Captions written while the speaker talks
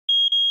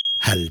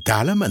هل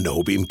تعلم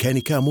أنه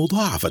بإمكانك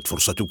مضاعفة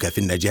فرصتك في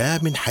النجاة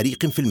من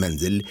حريق في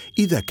المنزل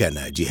إذا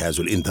كان جهاز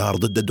الإنذار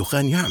ضد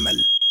الدخان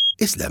يعمل؟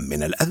 اسلم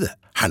من الأذى.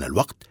 حان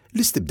الوقت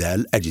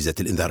لاستبدال أجهزة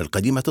الإنذار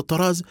القديمة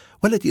الطراز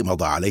والتي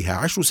مضى عليها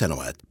 10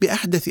 سنوات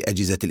بأحدث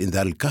أجهزة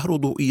الإنذار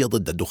الكهروضوئية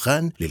ضد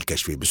الدخان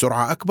للكشف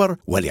بسرعة أكبر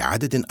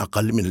ولعدد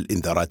أقل من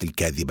الإنذارات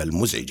الكاذبة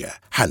المزعجة.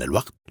 حان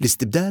الوقت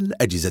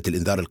لاستبدال أجهزة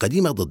الإنذار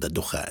القديمة ضد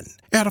الدخان.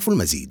 اعرفوا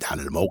المزيد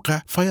على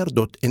الموقع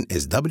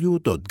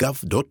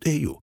fire.nsw.gov.au.